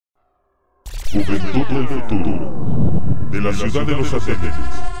Juventud del Futuro, de la ciudad de los satélites,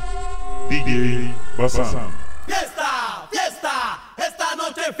 DJ Bazán. ¡Fiesta! ¡Fiesta! ¡Esta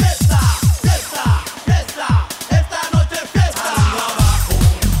noche fiesta! ¡Fiesta! ¡Fiesta! ¡Esta noche fiesta!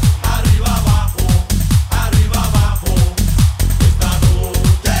 Arriba abajo, arriba abajo, esta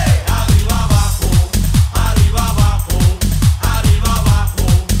noche arriba abajo, arriba abajo, arriba abajo,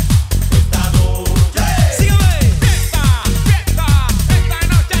 esta noche. Sígueme. Fiesta, fiesta, esta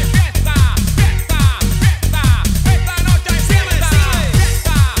noche hay fiesta. Fiesta, fiesta, esta noche hay fiesta.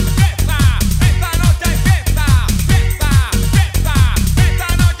 Fiesta, fiesta, esta noche hay fiesta.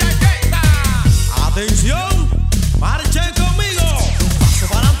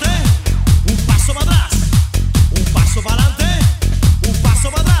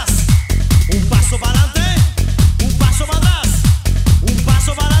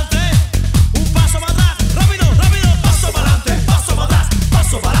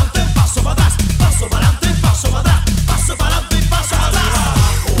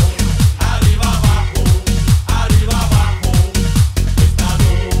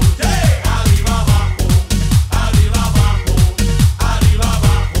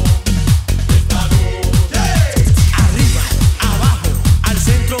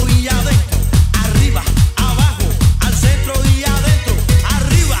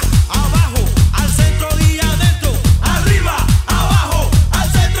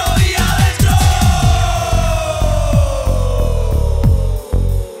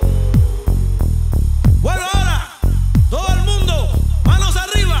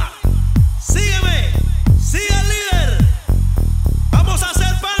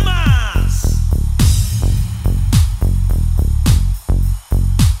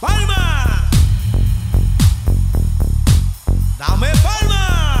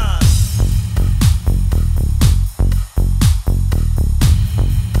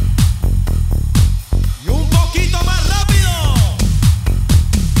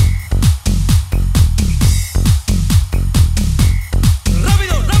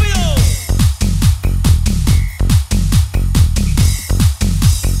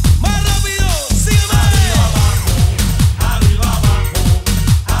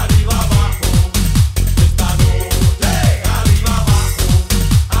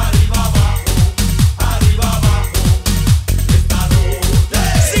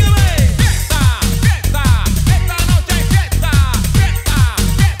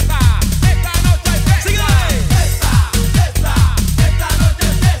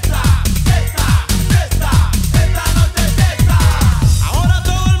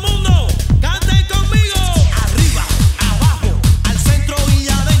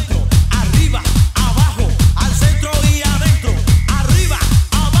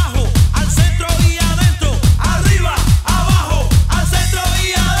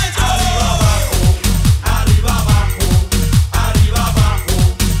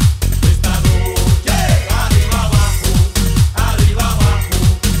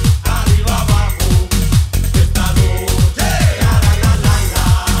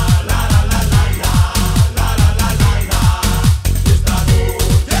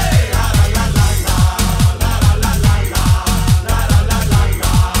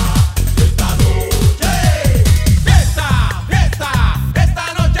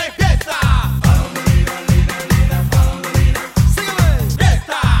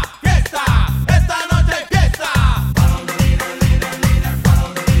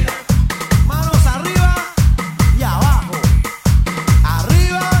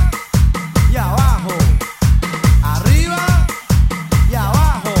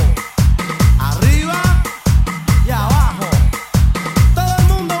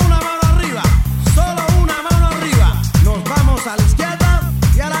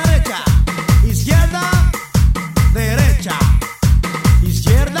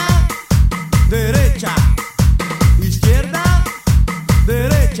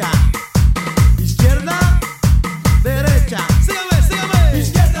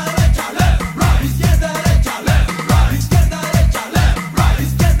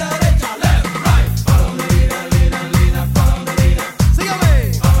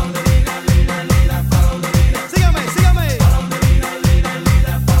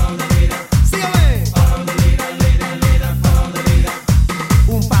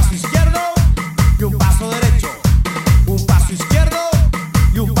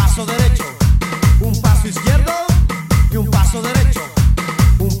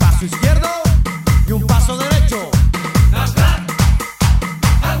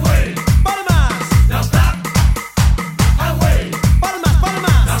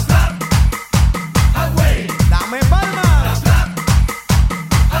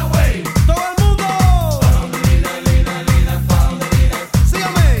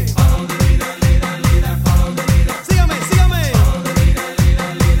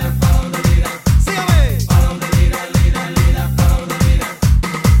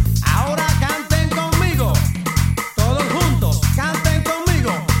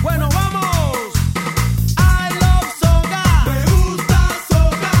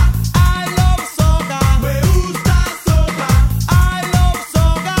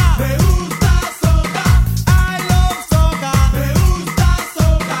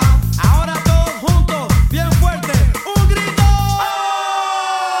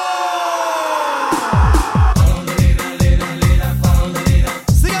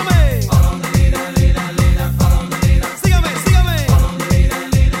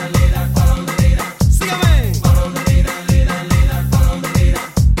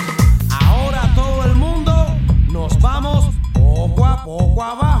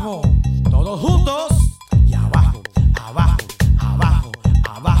 abajo, todos juntos y abajo, abajo, abajo,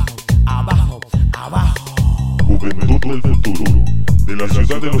 abajo, abajo, abajo. Juventud del futuro, de la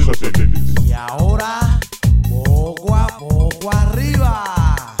ciudad de los satélites. Y ahora, poco a poco arriba.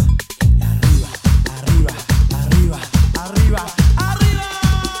 Y arriba, arriba, arriba, arriba, arriba.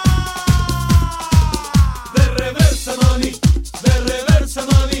 De reversa, mami, de reversa,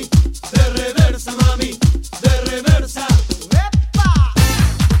 mami, de reversa, mami, de reversa. ¡Epa!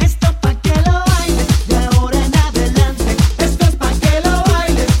 Esto pa' que lo bailes de ahora en adelante. Esto es pa' que lo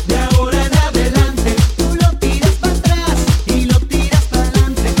bailes de ahora en adelante. Tú lo tiras para atrás y lo tiras para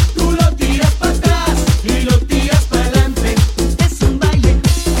adelante. Tú lo tiras para atrás y lo tiras para adelante. Es un baile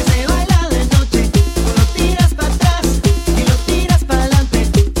que se baila de noche. Tú lo tiras para atrás y lo tiras para adelante.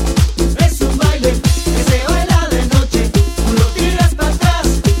 Es un baile que se baila de noche. Tú lo tiras para atrás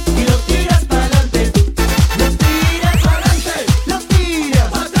y lo tiras para adelante. Lo tiras Para adelante, lo tiras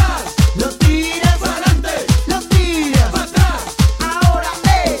para atrás, lo tiras para adelante, lo tiras. para atrás. Ahora,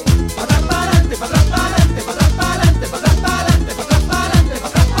 Para atrás, para adelante, para atrás, para adelante, para atrás, para adelante, para atrás, para adelante, para atrás, para adelante, para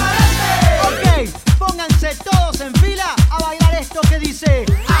atrás, para adelante. Ok, pónganse todos en fila a bailar esto que dice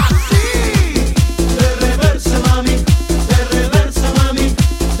así. De reversa, mami, de reversa, mami,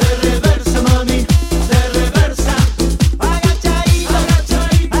 de reversa, mami, de reversa. agachadito,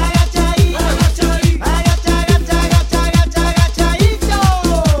 Agachadito, agachadito, agachadito. agacha, agacha, agacha, agacha, agachadito.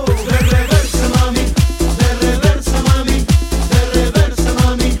 De reversa, mami, de reversa, mami, de reversa,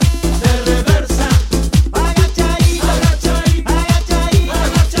 mami, de reversa. Agachadito, Agachadito, agachadito,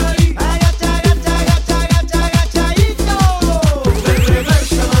 agachadito. agacha, agacha, agacha, agacha, agachadito. De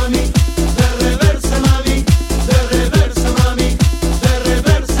reversa,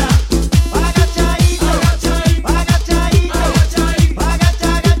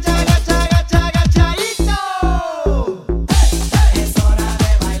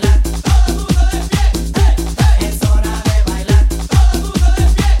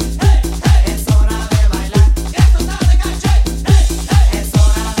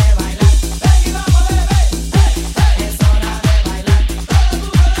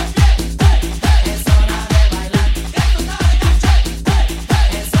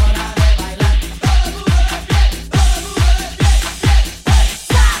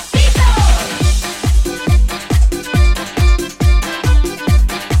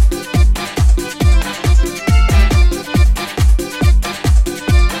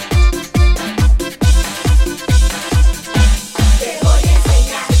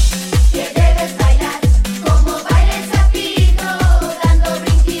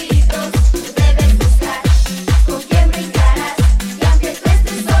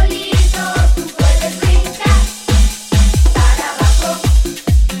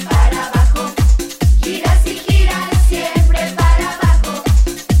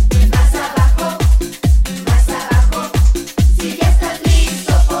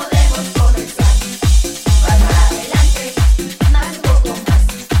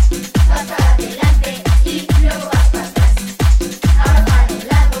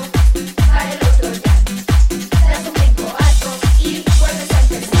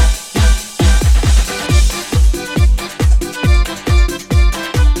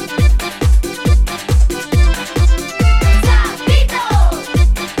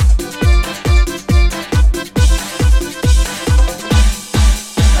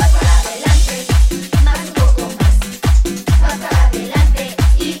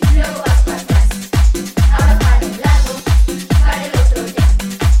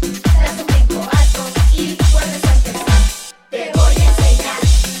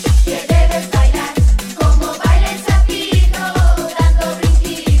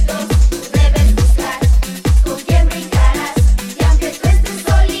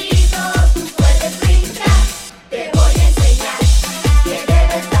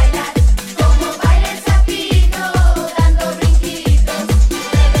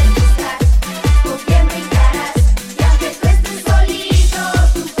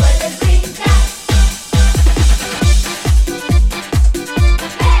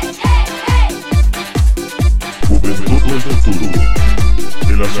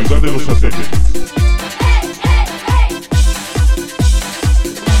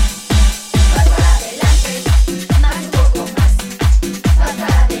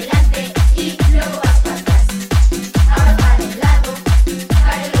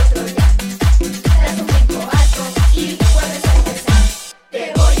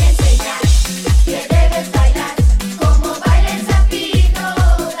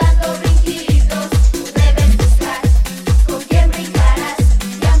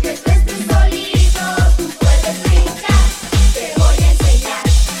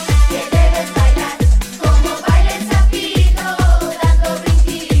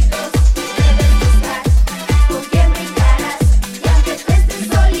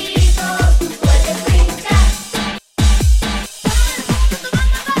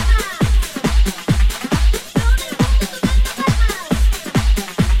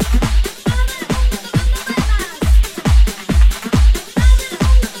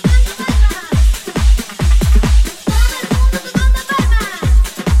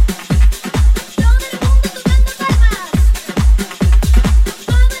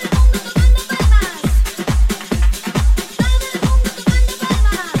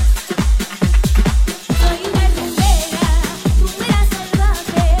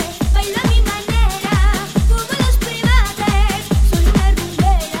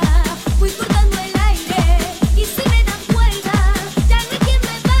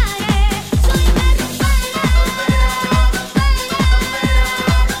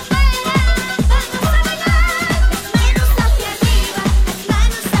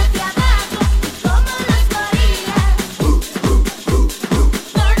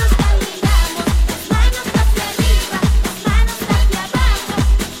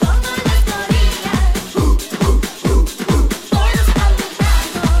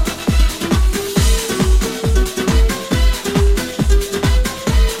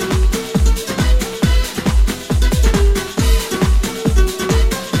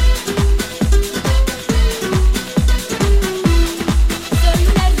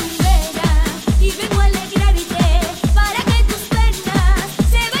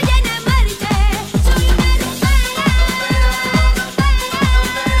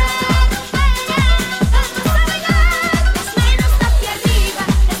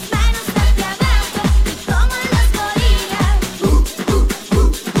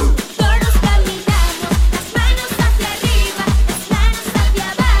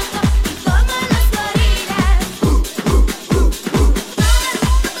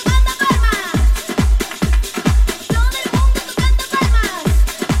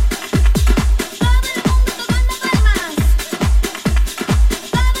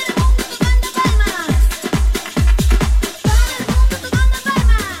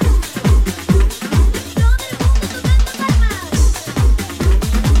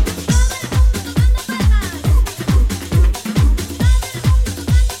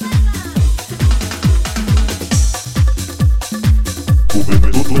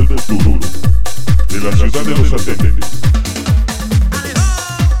 del futuro, de la ciudad de los satélites.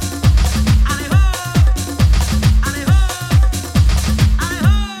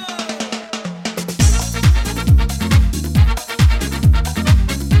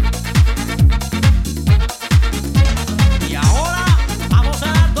 Y ahora vamos a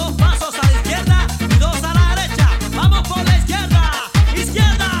dar 2 pasos a la izquierda y 2 a la derecha. Vamos por la izquierda,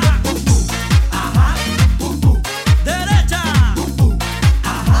 izquierda, ajá, derecha,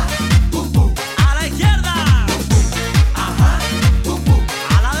 ajá, a la izquierda,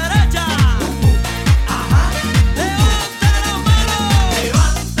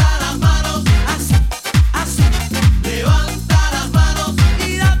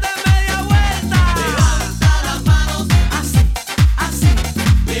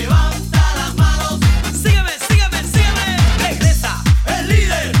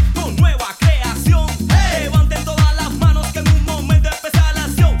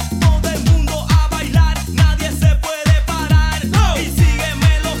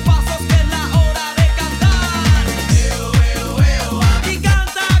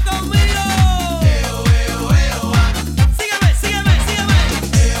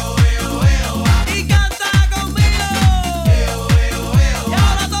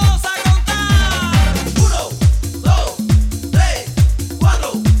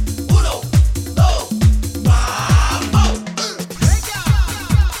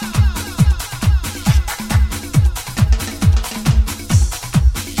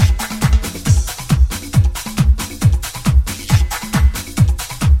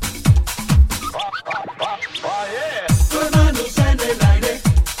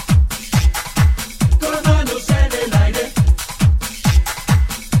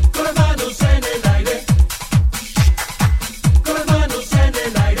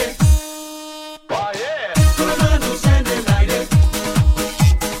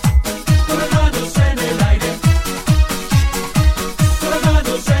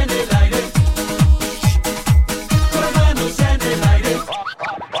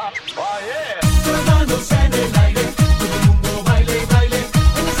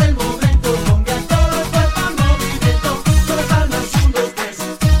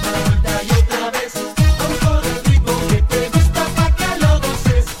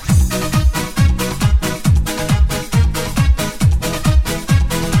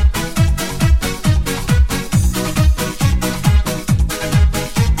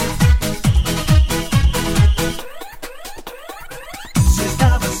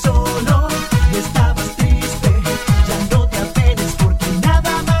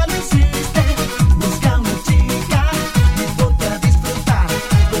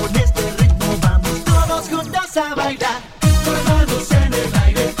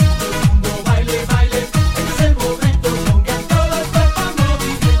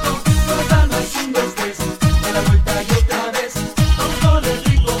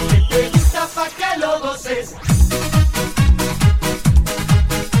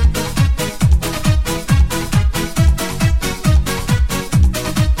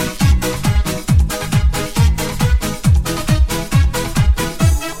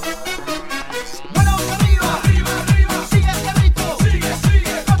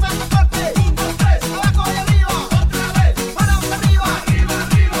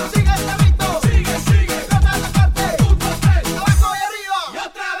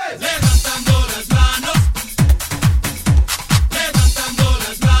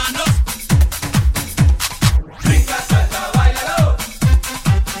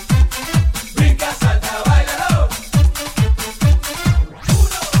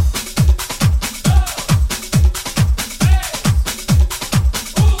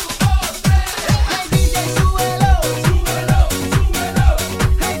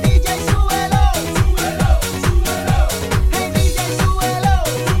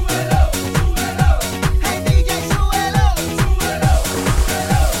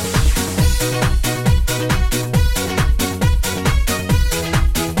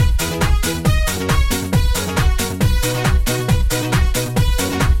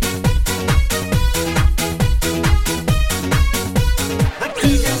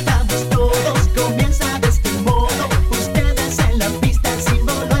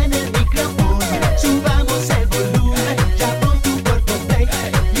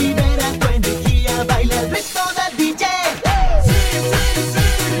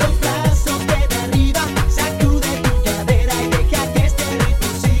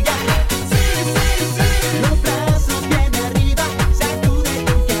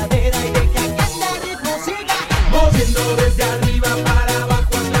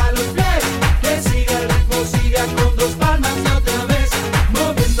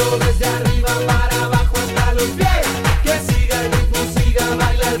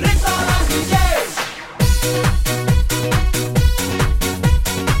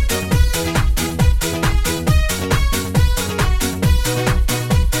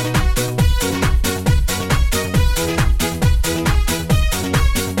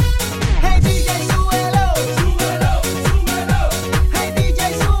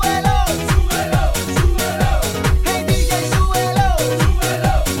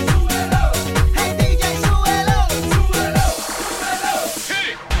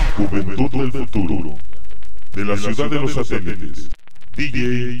 Juventud del Futuro, de la ciudad de los satélites,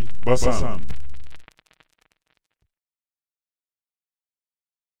 DJ Bazán.